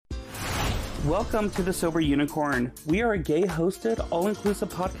Welcome to The Sober Unicorn. We are a gay-hosted, all-inclusive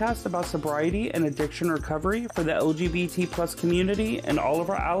podcast about sobriety and addiction recovery for the LGBT plus community and all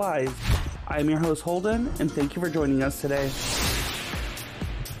of our allies. I am your host, Holden, and thank you for joining us today.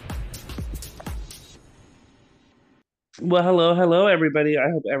 Well, hello, everybody.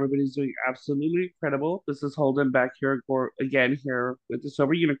 I hope everybody's doing absolutely incredible. This is Holden back here again here with The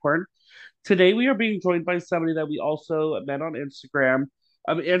Sober Unicorn. Today, we are being joined by somebody that we also met on Instagram.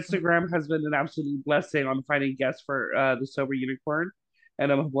 Instagram has been an absolute blessing on finding guests for The Sober Unicorn.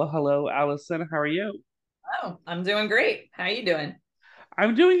 And well, hello, Allison. How are you? Oh, I'm doing great. How you doing?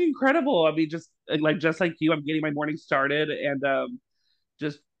 I'm doing incredible. I mean, just like you, I'm getting my morning started and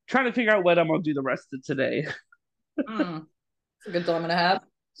just trying to figure out what I'm gonna do the rest of today. It's a good dilemma to have.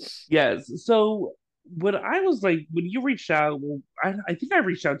 Yes. So when I was like, when you reached out, well, I think I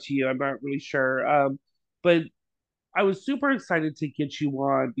reached out to you. I'm not really sure. But I was super excited to get you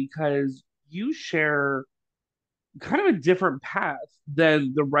on because you share kind of a different path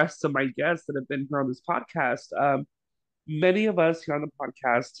than the rest of my guests that have been here on this podcast. Many of us here on the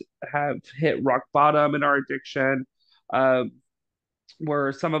podcast have hit rock bottom in our addiction, um,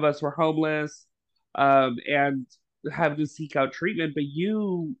 where some of us were homeless, and have to seek out treatment, but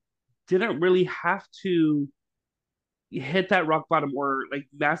you didn't really have to hit that rock bottom or like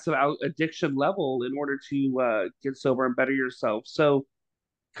massive addiction level in order to get sober and better yourself. So,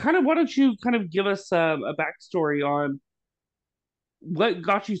 kind of, why don't you kind of give us a backstory on what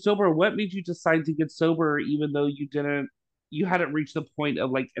got you sober? What made you decide to get sober, even though you hadn't reached the point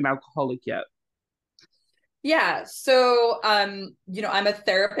of like an alcoholic yet? Yeah. So, I'm a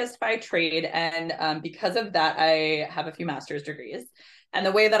therapist by trade. And because of that, I have a few master's degrees. And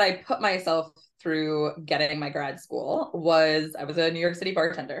the way that I put myself through getting my grad school was I was a New York City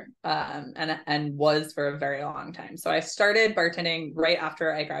bartender, and was for a very long time. So I started bartending right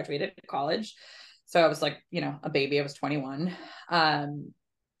after I graduated college. So I was like, a baby. I was 21. And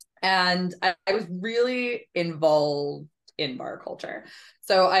I was really involved in bar culture.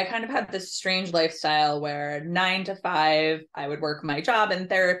 So I kind of had this strange lifestyle where 9 to 5, I would work my job in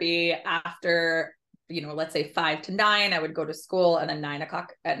therapy. After, let's say 5 to 9, I would go to school, and then 9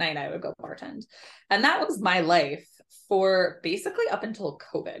 o'clock at night, I would go bartend. And that was my life for basically up until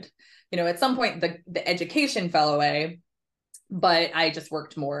COVID. At some point the education fell away, but I just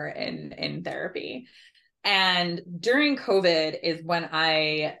worked more in therapy. And during COVID is when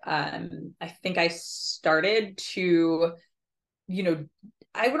I think I started to,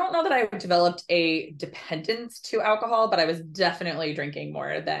 I don't know that I developed a dependence to alcohol, but I was definitely drinking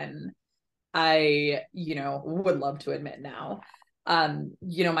more than I, would love to admit now.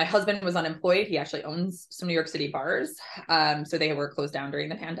 My husband was unemployed. He actually owns some New York City bars. So they were closed down during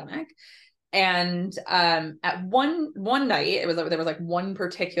the pandemic. And at one night, there was like one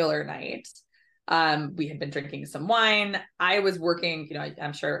particular night. We had been drinking some wine. I was working,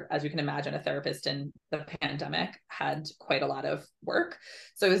 I'm sure, as you can imagine, a therapist in the pandemic had quite a lot of work.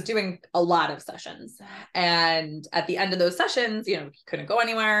 So I was doing a lot of sessions. And at the end of those sessions, couldn't go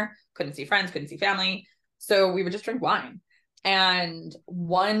anywhere, couldn't see friends, couldn't see family. So we would just drink wine. And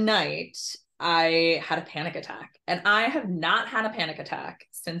one night I had a panic attack, and I have not had a panic attack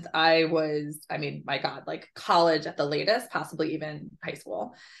since I was, my God, like college at the latest, possibly even high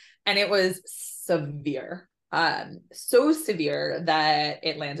school. And it was severe, so severe that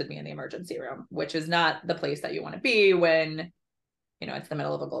it landed me in the emergency room, which is not the place that you want to be when, it's the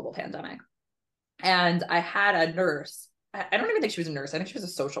middle of a global pandemic. And I had a nurse. I don't even think she was a nurse. I think she was a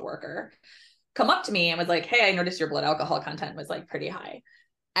social worker, come up to me and was like, "Hey, I noticed your blood alcohol content was like pretty high.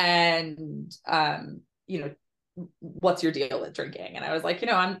 And, what's your deal with drinking?" And I was like,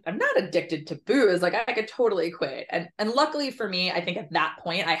 I'm not addicted to booze. Like, I could totally quit. And luckily for me, I think at that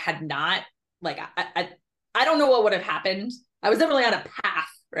point I had not, like, I don't know what would have happened. I was definitely on a path,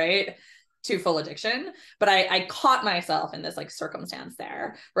 right, to full addiction, but I caught myself in this like circumstance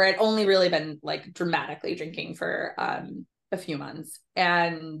there where I'd only really been like dramatically drinking for a few months.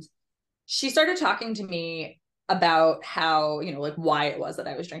 And she started talking to me about how, like why it was that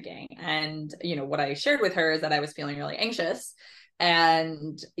I was drinking. And, what I shared with her is that I was feeling really anxious.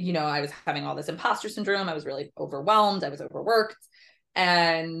 And, I was having all this imposter syndrome. I was really overwhelmed. I was overworked.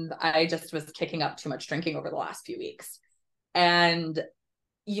 And I just was kicking up too much drinking over the last few weeks. And,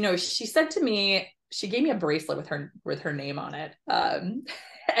 she said to me, she gave me a bracelet with her name on it, and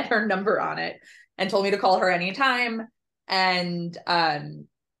her number on it, and told me to call her anytime. And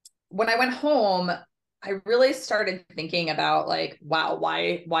when I went home, I really started thinking about like, wow,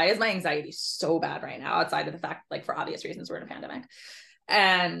 why is my anxiety so bad right now, outside of the fact, like, for obvious reasons, we're in a pandemic.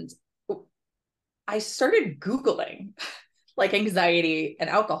 And I started Googling like anxiety and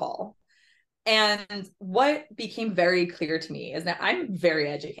alcohol. And what became very clear to me is that I'm very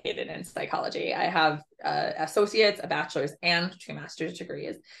educated in psychology. I have associates, a bachelor's, and 2 master's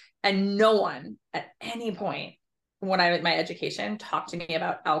degrees. And no one at any point when I was in my education talked to me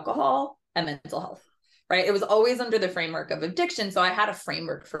about alcohol and mental health, right? It was always under the framework of addiction. So I had a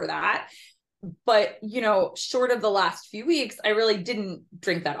framework for that. But, short of the last few weeks, I really didn't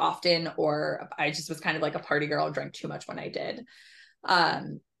drink that often, or I just was kind of like a party girl and drank too much when I did.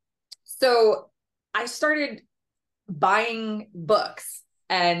 So I started buying books,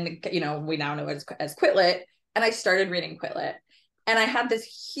 and we now know it as Quit Lit, and I started reading Quit Lit, and I had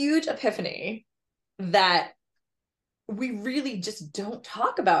this huge epiphany that we really just don't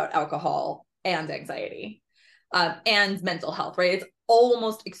talk about alcohol and anxiety and mental health, right? It's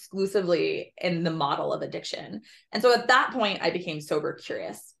almost exclusively in the model of addiction. And so at that point, I became sober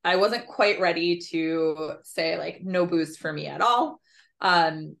curious. I wasn't quite ready to say like no booze for me at all.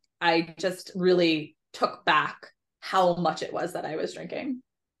 I just really took back how much it was that I was drinking.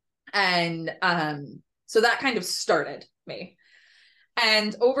 And so that kind of started me.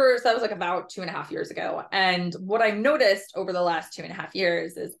 And so that was like about 2.5 years ago. And what I noticed over the last 2.5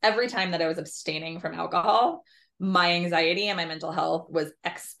 years is every time that I was abstaining from alcohol, my anxiety and my mental health was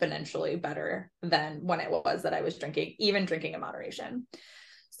exponentially better than when it was that I was drinking, even drinking in moderation.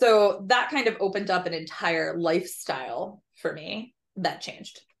 So that kind of opened up an entire lifestyle for me that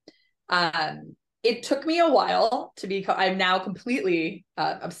changed. It took me a while I'm now completely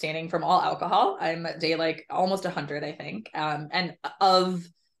abstaining from all alcohol. I'm at day like almost 100, I think. And of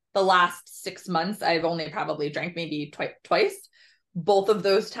the last 6 months, I've only probably drank maybe twice. Both of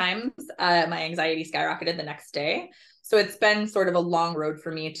those times, my anxiety skyrocketed the next day. So it's been sort of a long road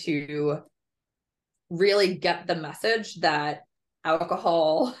for me to really get the message that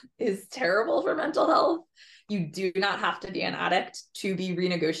alcohol is terrible for mental health. You do not have to be an addict to be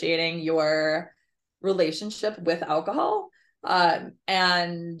renegotiating your relationship with alcohol.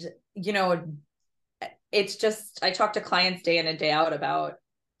 And, it's just, I talk to clients day in and day out about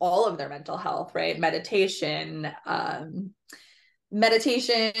all of their mental health, right? Meditation,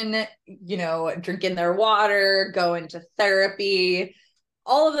 drinking their water, going to therapy,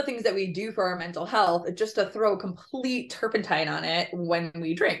 all of the things that we do for our mental health, just to throw complete turpentine on it when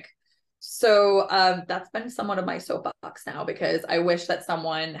we drink. So that's been somewhat of my soapbox now, because I wish that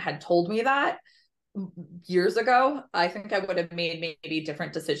someone had told me that years ago. I think I would have made maybe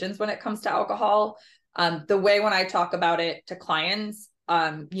different decisions when it comes to alcohol. The way when I talk about it to clients,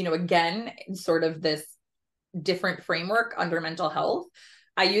 again, sort of this different framework under mental health,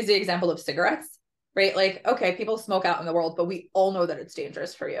 I use the example of cigarettes, right? Like, okay, people smoke out in the world, but we all know that it's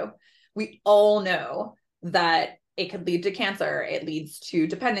dangerous for you. We all know that it could lead to cancer. It leads to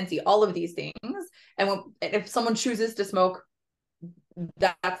dependency, all of these things. And if someone chooses to smoke,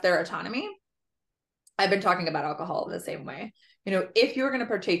 that's their autonomy. I've been talking about alcohol the same way. If you're going to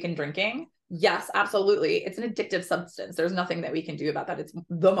partake in drinking, yes, absolutely. It's an addictive substance. There's nothing that we can do about that. It's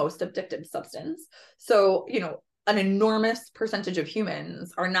the most addictive substance. So, an enormous percentage of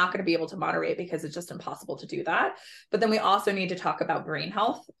humans are not going to be able to moderate because it's just impossible to do that. But then we also need to talk about brain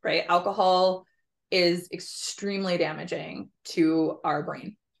health, right? Alcohol is extremely damaging to our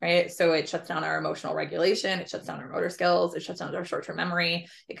brain, right? So it shuts down our emotional regulation. It shuts down our motor skills. It shuts down our short-term memory.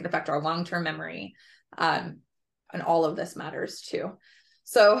 It can affect our long-term memory. And all of this matters too.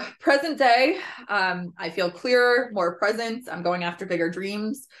 So present day, I feel clearer, more present. I'm going after bigger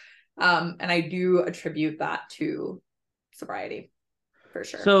dreams. And I do attribute that to sobriety for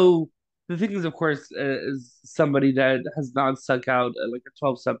sure. So the thing is, of course, is somebody that has not stuck out like a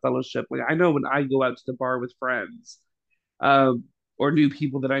 12-step fellowship. Like I know when I go out to the bar with friends, um, or new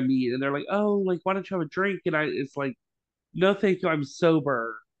people that I meet, and they're like, "Oh, like why don't you have a drink?" And it's like, "No, thank you, I'm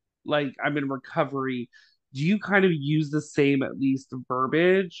sober. Like I'm in recovery." Do you kind of use the same at least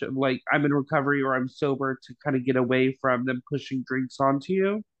verbiage of like I'm in recovery or I'm sober to kind of get away from them pushing drinks onto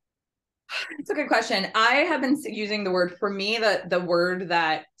you? It's a good question. I have been using the word, for me, the word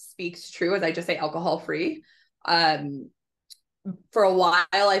that speaks true is I just say alcohol free. Um, for a while,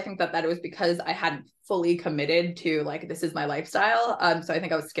 I think that was because I hadn't fully committed to like, this is my lifestyle. So I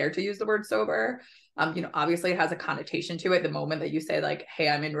think I was scared to use the word sober. Obviously it has a connotation to it. The moment that you say like, hey,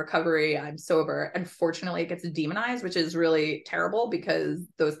 I'm in recovery, I'm sober, unfortunately it gets demonized, which is really terrible because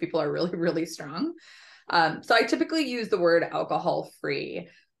those people are really, really strong. So I typically use the word alcohol free.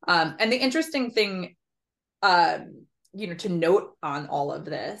 And the interesting thing, to note on all of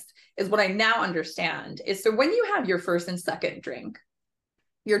this is what I now understand is, so when you have your first and second drink,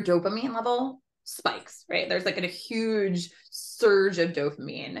 your dopamine level spikes, right? There's like a huge surge of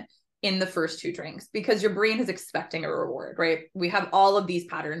dopamine. in the first two drinks because your brain is expecting a reward, right? We have all of these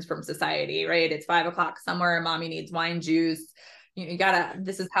patterns from society, right? It's 5 o'clock somewhere, mommy needs wine juice. You gotta,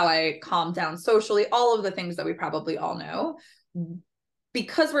 this is how I calm down socially, all of the things that we probably all know.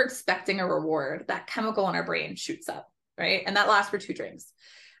 Because we're expecting a reward, that chemical in our brain shoots up, right? And that lasts for two drinks.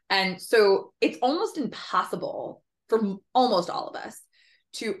 And so it's almost impossible for almost all of us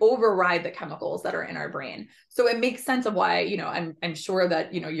to override the chemicals that are in our brain. So it makes sense of why, I'm sure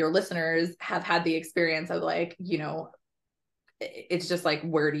that, your listeners have had the experience of like, it's just like,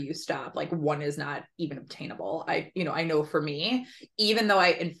 where do you stop? Like one is not even obtainable. I know for me, even though I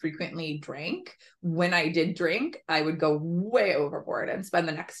infrequently drank, when I did drink, I would go way overboard and spend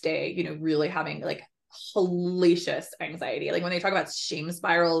the next day, really having like hellacious anxiety. Like when they talk about shame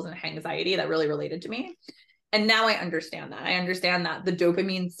spirals and anxiety, that really related to me. And now I understand that. I understand that the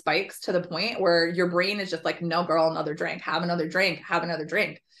dopamine spikes to the point where your brain is just like, no, girl, another drink, have another drink, have another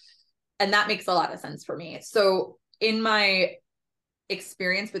drink. And that makes a lot of sense for me. So in my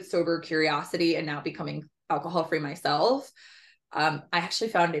experience with sober curiosity and now becoming alcohol free myself, I actually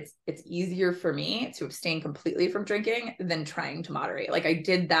found it's easier for me to abstain completely from drinking than trying to moderate. Like I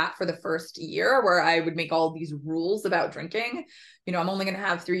did that for the first year where I would make all these rules about drinking. I'm only going to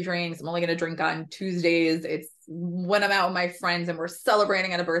have 3 drinks. I'm only going to drink on Tuesdays. It's when I'm out with my friends and we're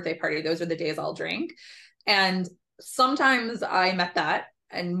celebrating at a birthday party. Those are the days I'll drink. And sometimes I met that.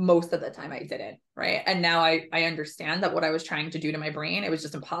 And most of the time I didn't, right? And now I understand that what I was trying to do to my brain, it was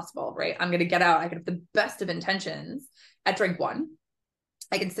just impossible, right? I'm going to get out. I could have the best of intentions at drink 1.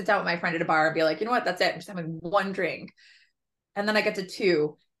 I can sit down with my friend at a bar and be like, you know what, that's it. I'm just having 1 drink. And then I get to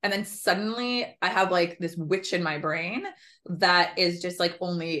 2. And then suddenly I have like this witch in my brain that is just like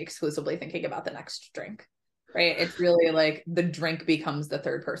only exclusively thinking about the next drink, right? It's really like the drink becomes the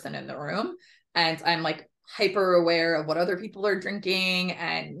third person in the room. And I'm like hyper aware of what other people are drinking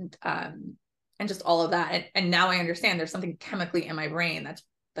and just all of that. And now I understand there's something chemically in my brain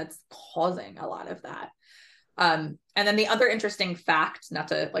that's causing a lot of that. And then the other interesting fact, not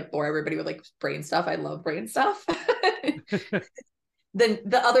to like bore everybody with like brain stuff, I love brain stuff. Then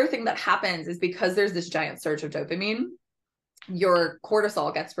the other thing that happens is because there's this giant surge of dopamine, your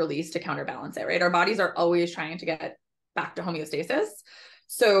cortisol gets released to counterbalance it, right? Our bodies are always trying to get back to homeostasis.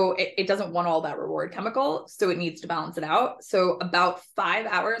 So it doesn't want all that reward chemical. So it needs to balance it out. So about 5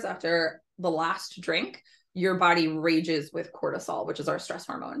 hours after the last drink, your body rages with cortisol, which is our stress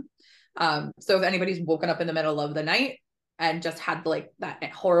hormone. So if anybody's woken up in the middle of the night and just had like that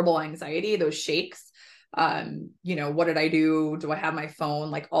horrible anxiety, those shakes, what did I do? Do I have my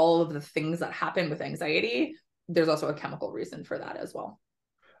phone? Like all of the things that happen with anxiety, there's also a chemical reason for that as well.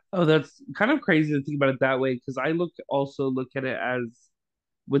 Oh, that's kind of crazy to think about it that way because I also look at it as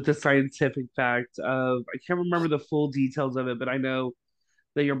with the scientific fact of I can't remember the full details of it, but I know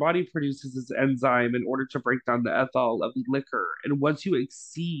that your body produces this enzyme in order to break down the ethyl of the liquor. And once you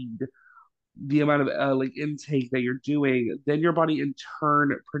exceed the amount of like intake that you're doing, then your body in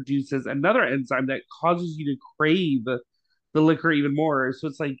turn produces another enzyme that causes you to crave the liquor even more. So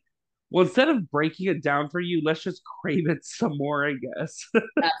it's like, well, instead of breaking it down for you, let's just crave it some more, I guess.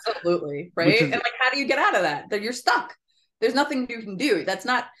 Absolutely. Which Right. is And like, how do you get out of that? That you're stuck. There's nothing you can do. That's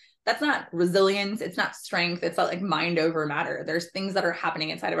not resilience. It's not strength. It's not like mind over matter. There's things that are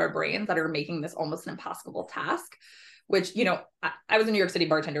happening inside of our brains that are making this almost an impossible task, which, I was a New York City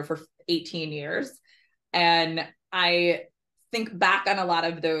bartender for 18 years. And I think back on a lot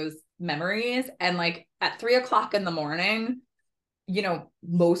of those memories. And like at 3 o'clock in the morning,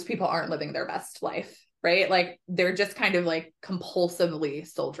 most people aren't living their best life, right? Like they're just kind of like compulsively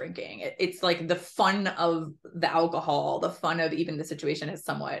still drinking. It's like the fun of the alcohol, the fun of even the situation has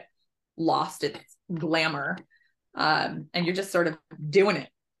somewhat lost its glamour. And you're just sort of doing it.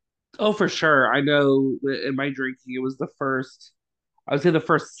 oh, for sure. I know in my drinking, it was I would say the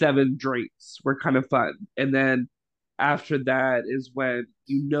first 7 drinks were kind of fun. And then after that is when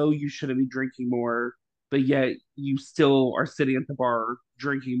you know you shouldn't be drinking more, but yet you still are sitting at the bar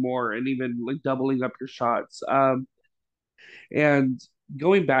drinking more and even like doubling up your shots. And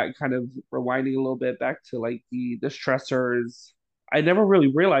going back, kind of rewinding a little bit back to like the stressors, I never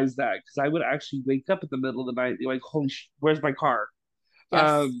really realized that because I would actually wake up in the middle of the night, be like, holy where's my car? Yes.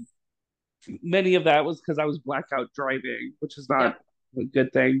 Um, Many of that was because I was blackout driving, which is not Yep. a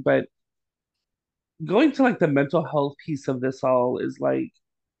good thing. But going to like the mental health piece of this all is like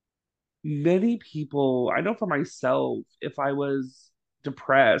many people, I know for myself, if I was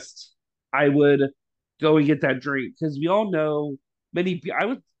depressed, I would go and get that drink because we all know I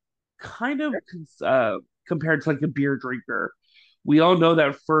would kind of compared to like a beer drinker. We all know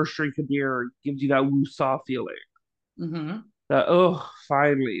that first drink of beer gives you that woo-saw feeling. Mm-hmm. Oh,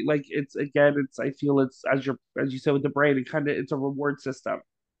 finally. Like it's again, it's I feel it's as you said with the brain, it's a reward system.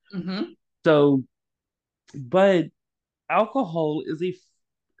 Mm-hmm. So, but alcohol is a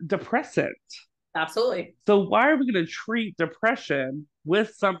depressant. Absolutely. So why are we going to treat depression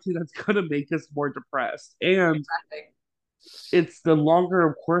with something that's going to make us more depressed? And Exactly. it's the longer,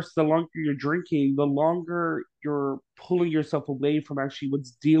 of course, the longer you're drinking, the longer you're pulling yourself away from actually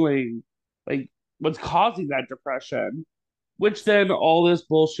like what's causing that depression, which then all this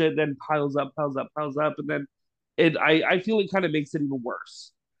bullshit then piles up, piles up, piles up, and then I feel it kind of makes it even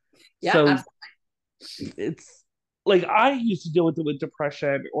worse. Yeah, So absolutely. it's like I used to deal with it with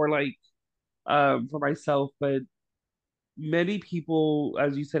depression or like for myself, but many people,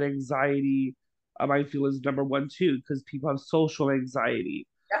 as you said, anxiety, I feel is number one too, because people have social anxiety.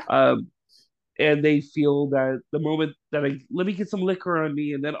 Yeah. Um, and they feel that the moment that let me get some liquor on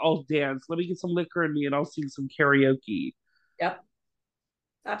me and then I'll dance, let me get some liquor on me and I'll sing some karaoke. Yep.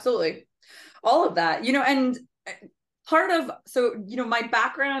 Absolutely. All of that, and part of my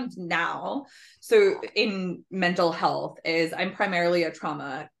background now, so in mental health, is I'm primarily a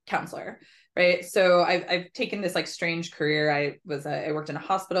trauma counselor, right? So I've taken this like strange career. I worked in a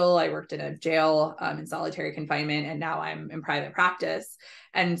hospital, I worked in a jail, in solitary confinement, and now I'm in private practice.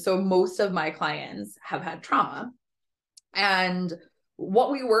 And so most of my clients have had trauma, and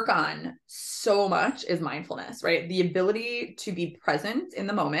what we work on so much is mindfulness, right? The ability to be present in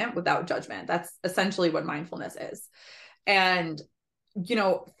the moment without judgment. That's essentially what mindfulness is. And,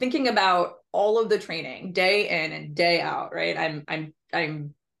 thinking about all of the training day in and day out, right?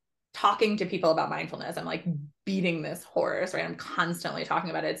 I'm talking to people about mindfulness. I'm like beating this horse, right? I'm constantly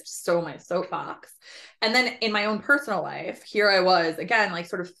talking about it. It's so my soapbox. And then in my own personal life, here I was again, like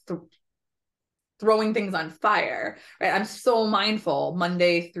sort of throwing things on fire, right? I'm so mindful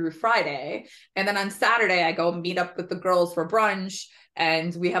Monday through Friday. And then on Saturday, I go meet up with the girls for brunch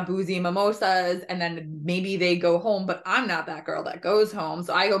and we have boozy mimosas. And then maybe they go home, but I'm not that girl that goes home.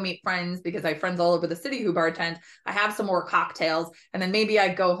 So I go meet friends because I have friends all over the city who bartend. I have some more cocktails. And then maybe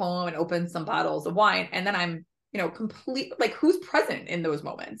I go home and open some bottles of wine. And then I'm, complete, like who's present in those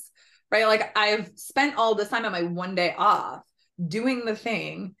moments, right? Like I've spent all this time on my one day off doing the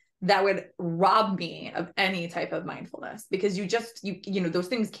thing that would rob me of any type of mindfulness, because those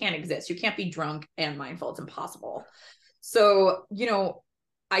things can't exist. You can't be drunk and mindful. It's impossible. So,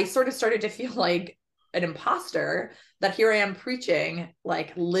 I sort of started to feel like an imposter, that here I am preaching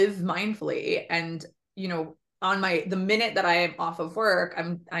like live mindfully, and on the minute that I am off of work,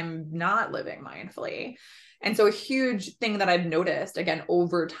 I'm not living mindfully. And so a huge thing that I've noticed again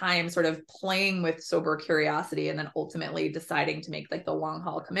over time, sort of playing with sober curiosity and then ultimately deciding to make like the long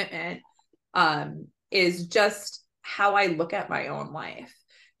haul commitment, is just how I look at my own life.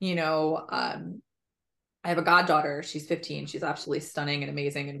 I have a goddaughter. She's 15. She's absolutely stunning and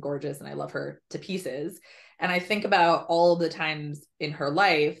amazing and gorgeous, and I love her to pieces. And I think about all the times in her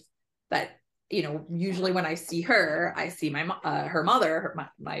life that, usually when I see her, I see her mother,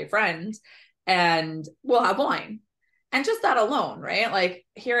 my friend, and we'll have wine. And just that alone, right? Like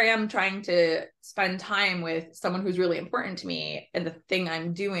here I am trying to spend time with someone who's really important to me, and the thing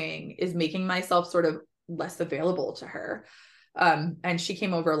I'm doing is making myself sort of less available to her. And she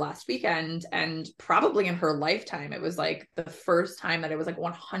came over last weekend, and probably in her lifetime, it was like the first time that it was like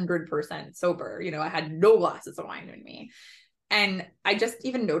 100% sober. I had no glasses of wine in me. And I just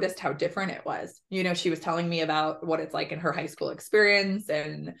even noticed how different it was. She was telling me about what it's like in her high school experience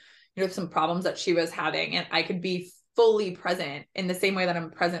and, some problems that she was having. And I could be fully present in the same way that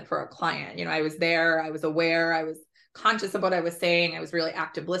I'm present for a client. I was there, I was aware, I was conscious of what I was saying, I was really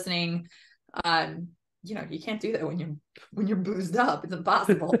active listening. Um, you can't do that when you're boozed up. It's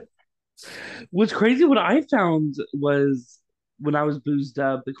impossible. What's crazy, what I found was when I was boozed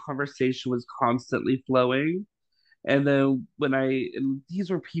up, the conversation was constantly flowing. And then and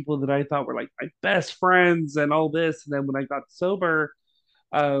these were people that I thought were like my best friends and all this. And then when I got sober,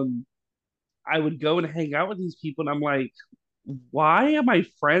 um, I would go and hang out with these people, and I'm like, why am I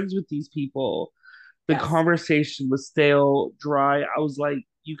friends with these people? The Yes. conversation was stale, dry. I was like,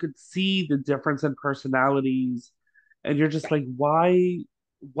 you could see the difference in personalities, and you're just like, why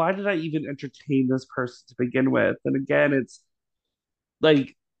did I even entertain this person to begin with? And again, it's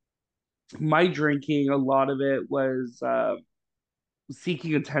like my drinking, a lot of it was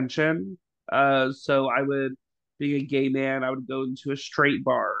seeking attention. So I would, being a gay man, I would go into a straight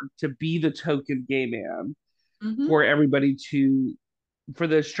bar to be the token gay man Mm-hmm. for everybody to, for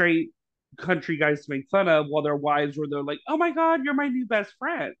the straight country guys to make fun of, while their wives were there like, oh my God, you're my new best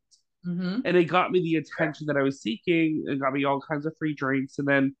friend. Mm-hmm. And it got me the attention that I was seeking. It got me all kinds of free drinks. And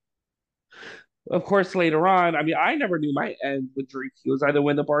then Of course, later on, I mean, I never knew my end with drinking. It was either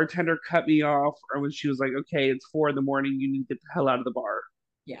when the bartender cut me off or when she was like, okay, it's 4 in the morning, you need to get the hell out of the bar.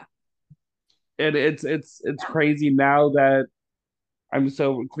 Yeah. And it's Yeah. crazy now that I'm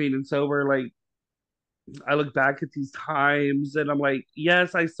so clean and sober. Like I look back at these times and I'm like,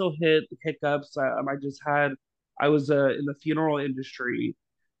 yes, I still hit hiccups. I just had, I was in the funeral industry,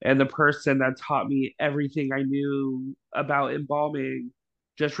 and the person that taught me everything I knew about embalming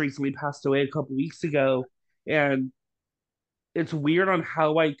just recently passed away a couple weeks ago. And it's weird on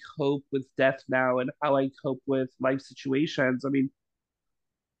how I cope with death now and how I cope with life situations. I mean,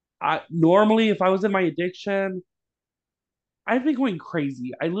 I normally, if I was in my addiction, I've been going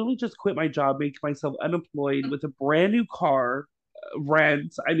crazy. I literally just quit my job, make myself unemployed with a brand new car,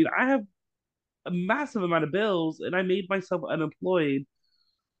 rent. I mean, I have a massive amount of bills and I made myself unemployed,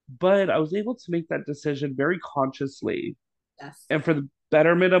 but I was able to make that decision very consciously Yes. and for the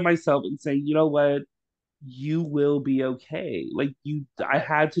betterment of myself and saying, you know what, you will be okay. Like I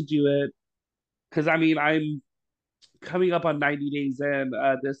had to do it because I mean, I'm coming up on 90 days in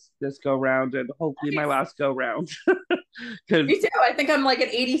this go round and hopefully my Nice. last go round Me because too. I think I'm like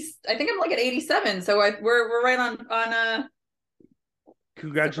at 80. I think I'm like at 87. So we're right on super.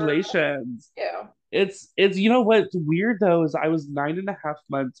 congratulations. Yeah. It's you know what's weird though is I was 9.5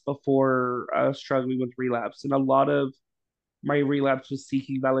 months before struggling with relapse, and a lot of my relapse was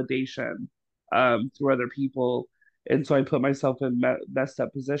seeking validation through other people, and so I put myself in messed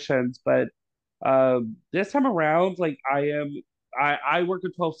up positions. But this time around, like I work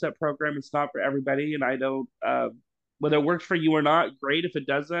a 12-step program. It's not for everybody, and I don't whether it works for you or not, great. If it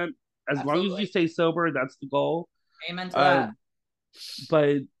doesn't, as long as you Absolutely. stay sober, that's the goal. Amen to that. Um,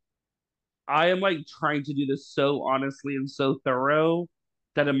 but I am like trying to do this so honestly and so thorough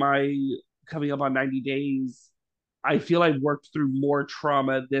that in my coming up on 90 days, I feel I've worked through more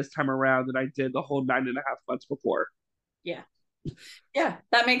trauma this time around than I did the whole 9.5 months before. Yeah. Yeah,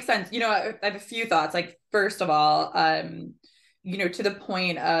 that makes sense. I have a few thoughts. Like, first of all, to the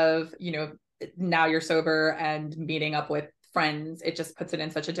point of, now you're sober and meeting up with friends, it just puts it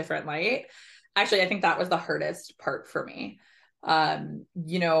in such a different light. Actually, I think that was the hardest part for me. Um,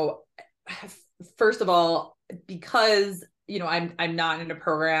 you know, First of all, because, I'm not in a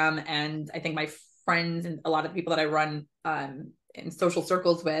program, and I think my friends and a lot of the people that I run in social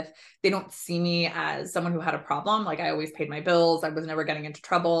circles with, they don't see me as someone who had a problem. Like, I always paid my bills. I was never getting into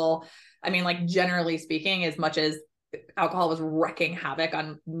trouble. I mean, like, generally speaking, as much as alcohol was wreaking havoc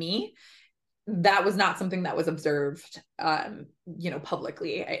on me, that was not something that was observed,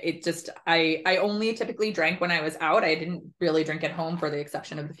 publicly. I only typically drank when I was out. I didn't really drink at home, for the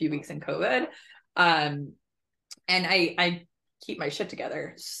exception of the few weeks in COVID. Um, and I keep my shit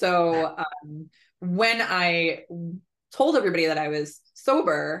together. So when I told everybody that I was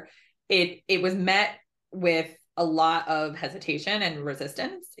sober, it was met with a lot of hesitation and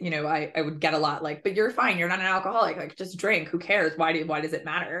resistance. I would get a lot like, but you're fine, you're not an alcoholic, like, just drink, who cares, why does it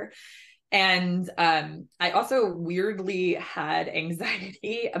matter? And I also weirdly had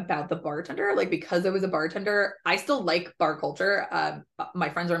anxiety about the bartender, like, because I was a bartender. I still like bar culture. My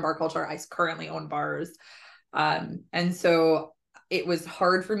friends are in bar culture. I currently own bars. And so it was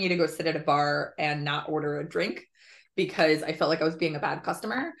hard for me to go sit at a bar and not order a drink, because I felt like I was being a bad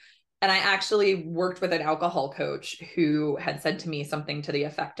customer. And I actually worked with an alcohol coach who had said to me something to the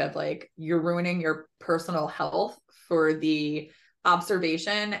effect of, like, you're ruining your personal health for the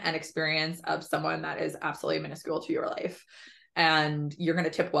observation and experience of someone that is absolutely minuscule to your life. And you're going to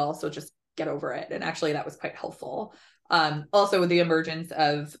tip well, so just get over it. And actually, that was quite helpful. Also, with the emergence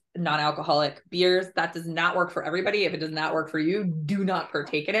of non-alcoholic beers, that does not work for everybody. If it does not work for you, do not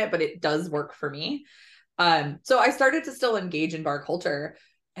partake in it, but it does work for me. So I started to still engage in bar culture,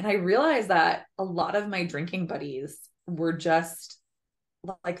 and I realized that a lot of my drinking buddies were just,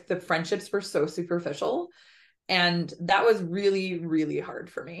 like, the friendships were so superficial. And that was really, really hard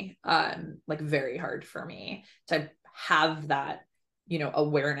for me. Like, very hard for me to have that,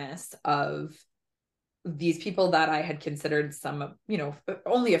 awareness of these people that I had considered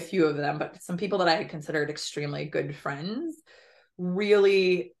only a few of them, but some people that I had considered extremely good friends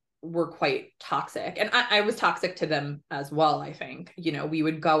really were quite toxic. And I was toxic to them as well, I think. We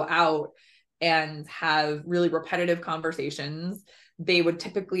would go out and have really repetitive conversations. They would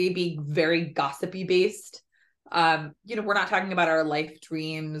typically be very gossipy based. We're not talking about our life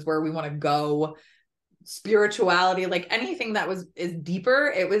dreams, where we want to go, spirituality, like anything that is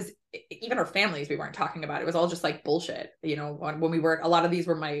deeper. It was, even our families, we weren't talking about. It was all just like bullshit. When we were, a lot of these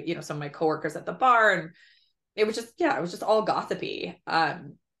were my, some of my coworkers at the bar, and it was just, yeah, it was just all gossipy.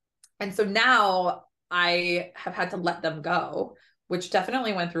 And so now I have had to let them go, which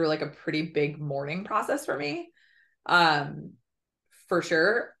definitely went through like a pretty big mourning process for me. Um, for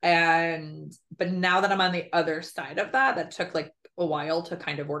sure. And but now that I'm on the other side of that, that took like a while to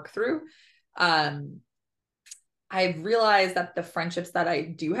kind of work through. Um, I've realized that the friendships that I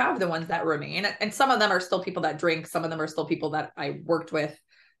do have, the ones that remain, and some of them are still people that drink, some of them are still people that I worked with.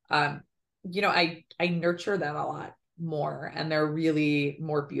 Um, I nurture them a lot more, and they're really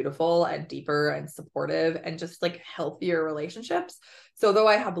more beautiful and deeper and supportive and just like healthier relationships. So though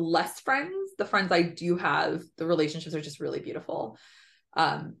I have less friends, the friends I do have, the relationships are just really beautiful.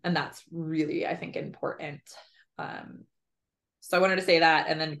 And that's really, I think, important. Um, so I wanted to say that.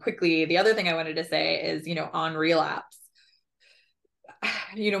 And then quickly, the other thing I wanted to say is, on relapse,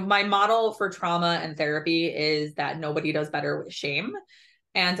 my model for trauma and therapy is that nobody does better with shame.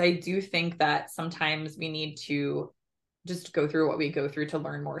 And I do think that sometimes we need to just go through what we go through to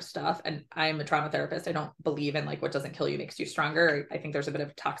learn more stuff. And I'm a trauma therapist. I don't believe in like what doesn't kill you makes you stronger. I think there's a bit of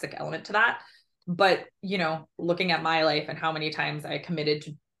a toxic element to that. But, looking at my life and how many times I committed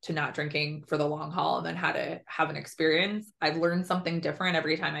to not drinking for the long haul and then had to have an experience, I've learned something different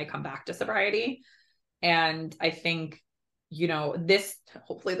every time I come back to sobriety. And I think,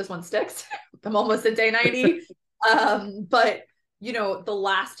 hopefully this one sticks. I'm almost at day 90. But the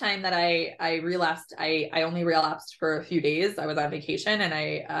last time that I relapsed, I only relapsed for a few days. I was on vacation and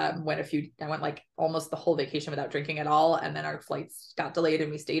I went like almost the whole vacation without drinking at all. And then our flights got delayed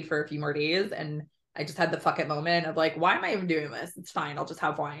and we stayed for a few more days. And I just had the fuck it moment of like, why am I even doing this? It's fine. I'll just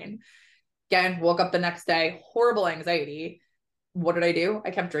have wine. Again, woke up the next day, horrible anxiety. What did I do?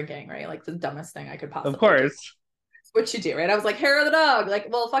 I kept drinking, right? Like the dumbest thing I could Of possibly do. course. What you do, right? I was like, hair of the dog. Like,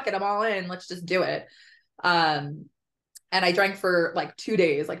 well, fuck it. I'm all in. Let's just do it. Um, and I drank for like 2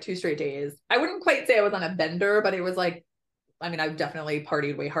 days, like 2 straight days. I wouldn't quite say I was on a bender, but it was like, I mean, I've definitely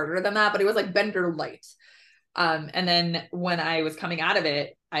partied way harder than that, but it was like bender light. And then when I was coming out of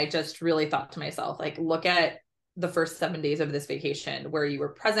it, I just really thought to myself, like, look at the first 7 days of this vacation where you were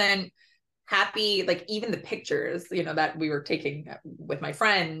present, happy, like even the pictures, that we were taking with my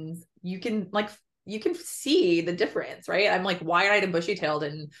friends, you can see the difference, right? I'm like wide-eyed and bushy-tailed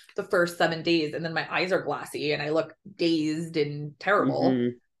in the first 7 days, and then my eyes are glassy and I look dazed and terrible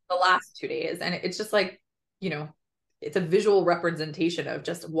Mm-hmm. the last 2 days. And it's just like, it's a visual representation of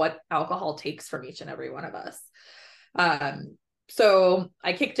just what alcohol takes from each and every one of us. Um, so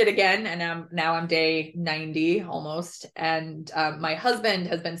I kicked it again, and now I'm day 90 almost. And my husband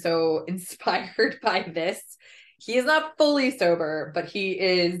has been so inspired by this. He is not fully sober, but he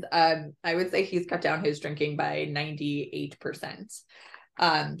is, I would say he's cut down his drinking by 98%.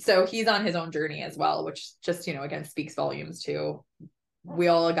 So he's on his own journey as well, which just, again, speaks volumes to, we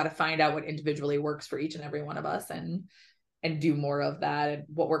all got to find out what individually works for each and every one of us and do more of that. And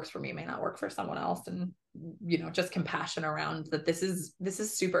what works for me may not work for someone else. And, just compassion around that. This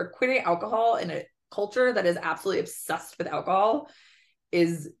is super. Quitting alcohol in a culture that is absolutely obsessed with alcohol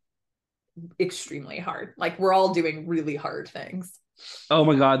is extremely hard. Like we're all doing really hard things. Oh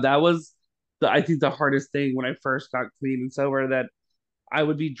my God, that was I think the hardest thing when I first got clean and sober, that I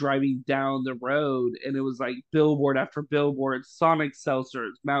would be driving down the road and it was like billboard after billboard, Sonic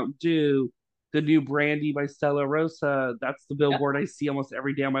Seltzers, Mountain Dew, the new brandy by Stella Rosa. That's the Yeah. billboard I see almost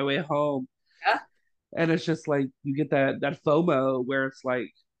every day on my way home. Yeah. And it's just like you get that FOMO where it's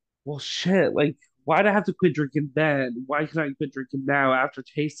like, well shit, like why'd I have to quit drinking then? Why can I quit drinking now after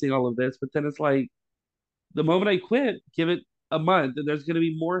tasting all of this? But then it's like the moment I quit, give it a month and there's gonna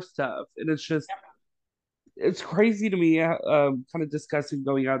be more stuff. And it's crazy to me, kind of discussing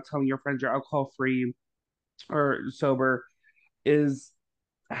going out telling your friends you're alcohol free or sober, is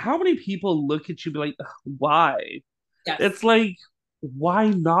how many people look at you and be like, why? Yes. It's like, why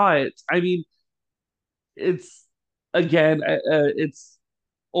not? I mean, it's again, it's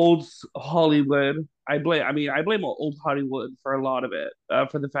old Hollywood. I blame old Hollywood for a lot of it,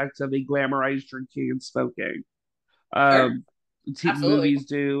 for the fact that they glamorize drinking and smoking. Sure. Um, Absolutely. movies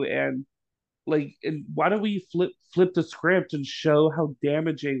do, and like, and why don't we flip the script and show how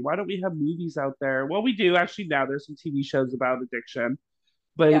damaging? Why don't we have movies out there? Well, we do actually now. There's some TV shows about addiction,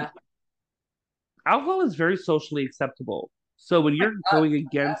 but Yeah. alcohol is very socially acceptable. So when you're going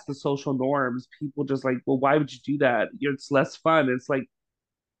against the social norms, people just like, well, why would you do that? It's less fun. It's like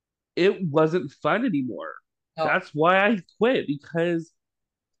it wasn't fun anymore. No. That's why I quit, because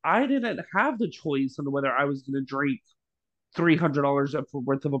I didn't have the choice on whether I was going to drink $300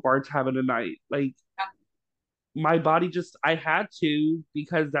 worth of a bar tab in a night. Like my body just, I had to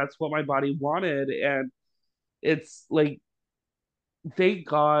because that's what my body wanted. And it's like, thank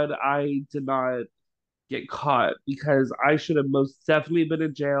God I did not get caught, because I should have most definitely been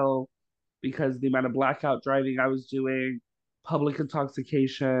in jail because the amount of blackout driving I was doing. public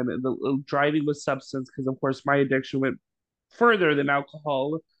intoxication, and the driving with substance, because of course my addiction went further than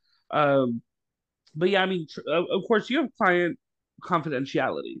alcohol. Um, but yeah, I mean, of course, you have client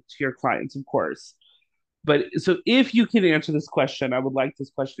confidentiality to your clients, of course. But so if you can answer this question, I would like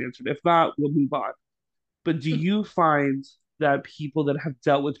this question answered. If not, we'll move on. But do you find that people that have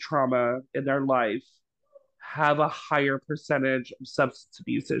dealt with trauma in their life have a higher percentage of substance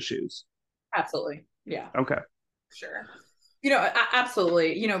abuse issues? Absolutely. Yeah, Okay. sure.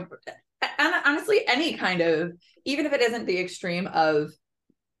 Absolutely. And honestly, any kind of, even if it isn't the extreme of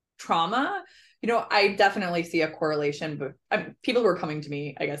trauma, I definitely see a correlation. But people who are coming to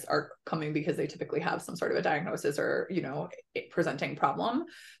me, I guess, are coming because they typically have some sort of a diagnosis or, presenting problem.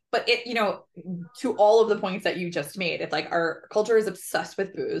 But to all of the points that you just made, it's like our culture is obsessed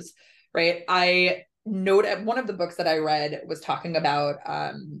with booze, right? I note at one of the books that I read was talking about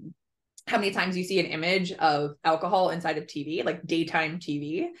how many times you see an image of alcohol inside of TV, like daytime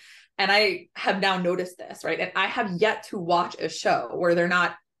TV. And I have now noticed this, right? And I have yet to watch a show where they're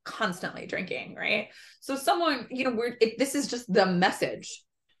not constantly drinking, right? So someone, this is just the message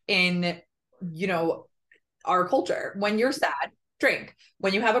in, our culture. When you're sad, drink.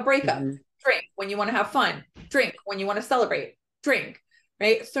 When you have a breakup, Mm-hmm. drink. When you want to have fun, drink. When you want to celebrate, drink,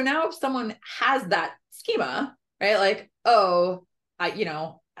 right? So now if someone has that schema, right? Like, oh,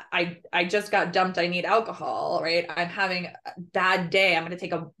 I just got dumped. I need alcohol, right? I'm having a bad day. I'm going to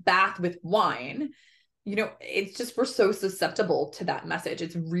take a bath with wine. It's just, we're so susceptible to that message.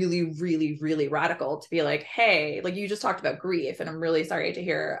 It's really, really, really radical to be like, hey, like you just talked about grief, and I'm really sorry to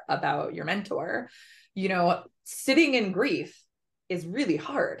hear about your mentor. Sitting in grief is really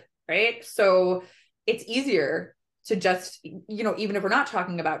hard, right? So it's easier to just, even if we're not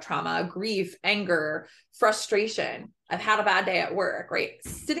talking about trauma, grief, anger, frustration, I've had a bad day at work, right?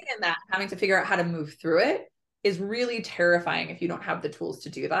 Sitting in that, having to figure out how to move through it is really terrifying if you don't have the tools to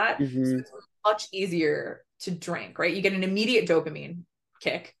do that. So Mm-hmm. it's much easier to drink, right? You get an immediate dopamine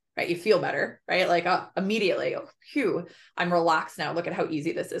kick, right? You feel better, right? Like immediately, oh, phew, I'm relaxed now. Look at how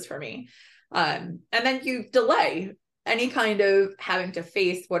easy this is for me. And then you delay any kind of having to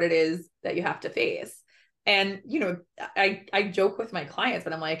face what it is that you have to face. And, I joke with my clients,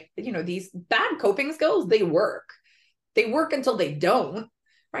 but I'm like, these bad coping skills, they work. They work until they don't,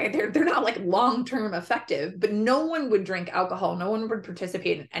 right? They're not like long-term effective, but no one would drink alcohol. No one would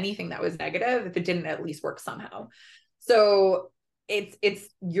participate in anything that was negative if it didn't at least work somehow. So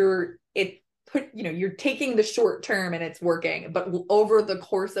you're taking the short term and it's working, but over the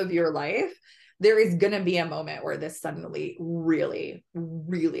course of your life, there is going to be a moment where this suddenly really,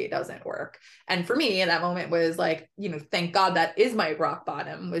 really doesn't work. And for me, that moment was like, thank God that is my rock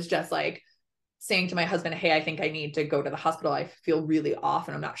bottom, was just like saying to my husband, hey, I think I need to go to the hospital. I feel really off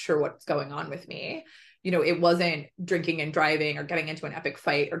and I'm not sure what's going on with me. It wasn't drinking and driving or getting into an epic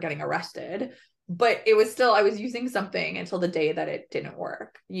fight or getting arrested, but it was still, I was using something until the day that it didn't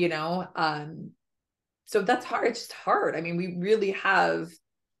work, so that's hard. It's just hard. I mean, we really have,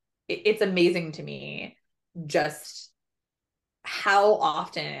 it's amazing to me just how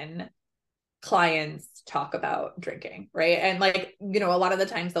often clients talk about drinking, right? And like, a lot of the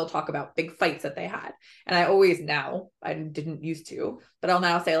times they'll talk about big fights that they had. And I always now, I didn't used to, but I'll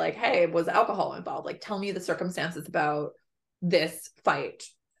now say like, hey, was alcohol involved? Like, tell me the circumstances about this fight.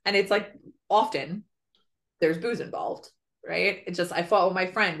 And it's like, often there's booze involved, right? It's just, I fought with my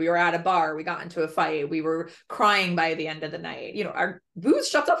friend. We were at a bar. We got into a fight. We were crying by the end of the night. Our booze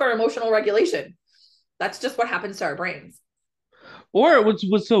shuts off our emotional regulation. That's just what happens to our brains. Or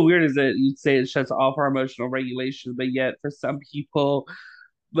what's so weird is that you'd say it shuts off our emotional regulation, but yet for some people,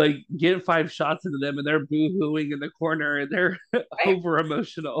 like get 5 shots into them and they're boo-hooing in the corner and they're Right? over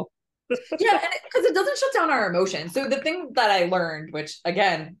emotional. Yeah, and because it doesn't shut down our emotions. So the thing that I learned, which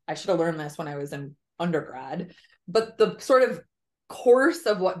again, I should have learned this when I was in undergrad, but the sort of course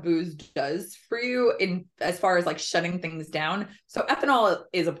of what booze does for you in as far as like shutting things down. So ethanol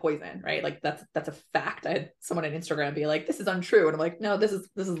is a poison, right? Like that's a fact. I had someone on Instagram be like, this is untrue. And I'm like, no, this is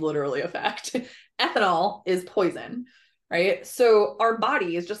literally a fact. Ethanol is poison, right? So our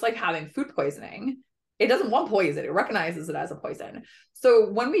body is just like having food poisoning. It doesn't want poison, it recognizes it as a poison. So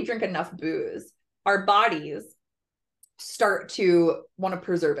when we drink enough booze, our bodies start to want to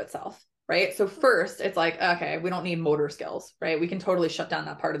preserve itself, right? So first it's like, okay, we don't need motor skills, right? We can totally shut down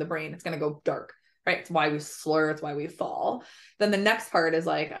that part of the brain. It's going to go dark, right? It's why we slur, it's why we fall. Then the next part is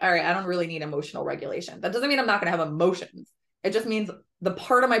like, all right, I don't really need emotional regulation. That doesn't mean I'm not going to have emotions. It just means the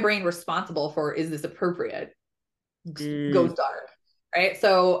part of my brain responsible for, is this appropriate, goes dark. Right.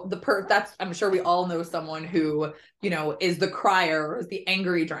 So that's, I'm sure we all know someone who, is the crier or is the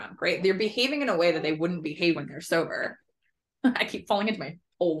angry drunk, right? They're behaving in a way that they wouldn't behave when they're sober. I keep falling into my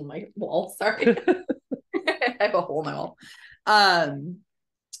hole in my wall. Sorry. I have a hole in my wall. Um,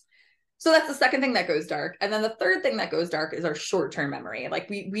 so that's the second thing that goes dark. And then the third thing that goes dark is our short-term memory. Like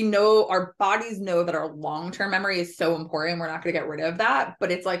we know, our bodies know that our long-term memory is so important. We're not going to get rid of that.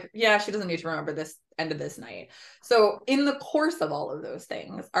 But it's like, yeah, she doesn't need to remember this end of this night. So in the course of all of those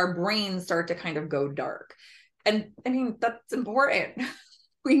things, our brains start to kind of go dark. And I mean, that's important.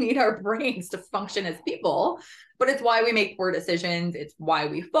 We need our brains to function as people, but it's why we make poor decisions. It's why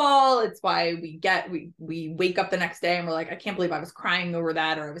we fall. It's why we wake up the next day and we're like, I can't believe I was crying over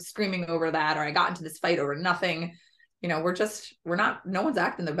that, or I was screaming over that, or I got into this fight over nothing. You know, no one's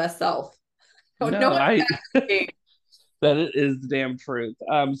acting their best self. No No, one's I acting. that is the damn truth.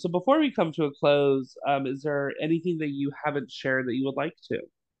 So before we come to a close, is there anything that you haven't shared that you would like to?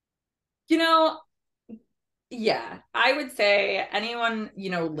 You know, yeah, I would say anyone,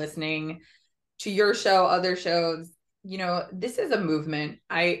 listening to your show, other shows, this is a movement.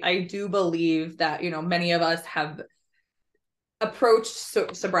 I do believe that, many of us have approached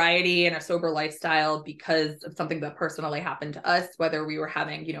sobriety and a sober lifestyle because of something that personally happened to us, whether we were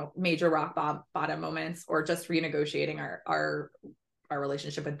having, major rock bottom moments or just renegotiating our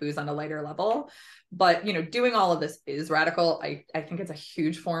relationship with booze on a lighter level. But, doing all of this is radical. I think it's a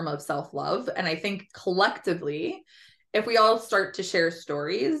huge form of self-love. And I think collectively, if we all start to share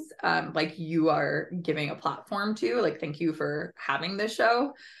stories, like you are giving a platform to, like, thank you for having this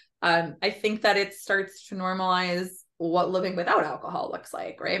show. I think that it starts to normalize what living without alcohol looks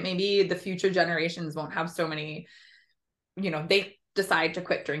like, right? Maybe the future generations won't have so many, they decide to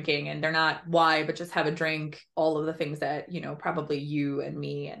quit drinking and they're not why, but just have a drink, all of the things that, probably you and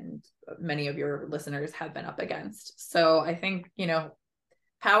me and many of your listeners have been up against. So I think,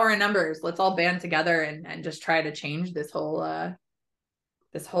 power in numbers, let's all band together and just try to change this whole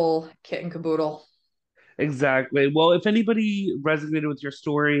kit and caboodle. Exactly. Well, if anybody resonated with your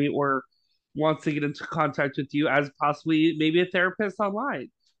story or wants to get into contact with you as possibly maybe a therapist online,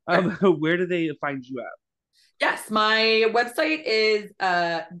 Sure. where do they find you at? Yes, my website is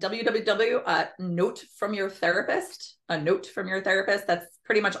www. Note from your therapist. A note from your therapist. That's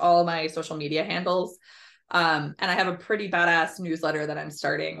pretty much all my social media handles. And I have a pretty badass newsletter that I'm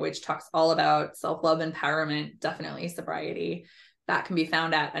starting, which talks all about self-love, empowerment, definitely sobriety. That can be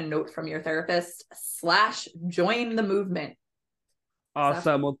found at a note from your therapist/join the movement. So,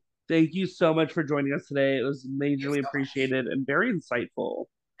 Awesome. Well, thank you so much for joining us today. It was thank you majorly so much. appreciated and very insightful.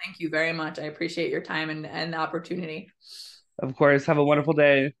 Thank you very much. I appreciate your time and the opportunity. Of course, have a wonderful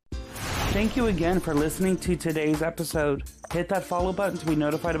day. Thank you again for listening to today's episode. Hit that follow button to be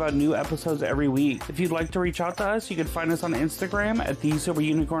notified about new episodes every week. If you'd like to reach out to us, you can find us on Instagram at The Sober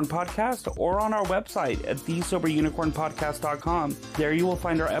Unicorn Podcast or on our website at thesoberunicornpodcast.com. There you will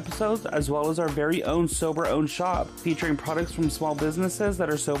find our episodes as well as our very own sober-owned shop featuring products from small businesses that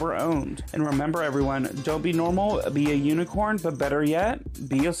are sober-owned. And remember everyone, don't be normal, be a unicorn, but better yet,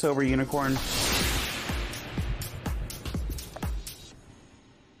 be a sober unicorn.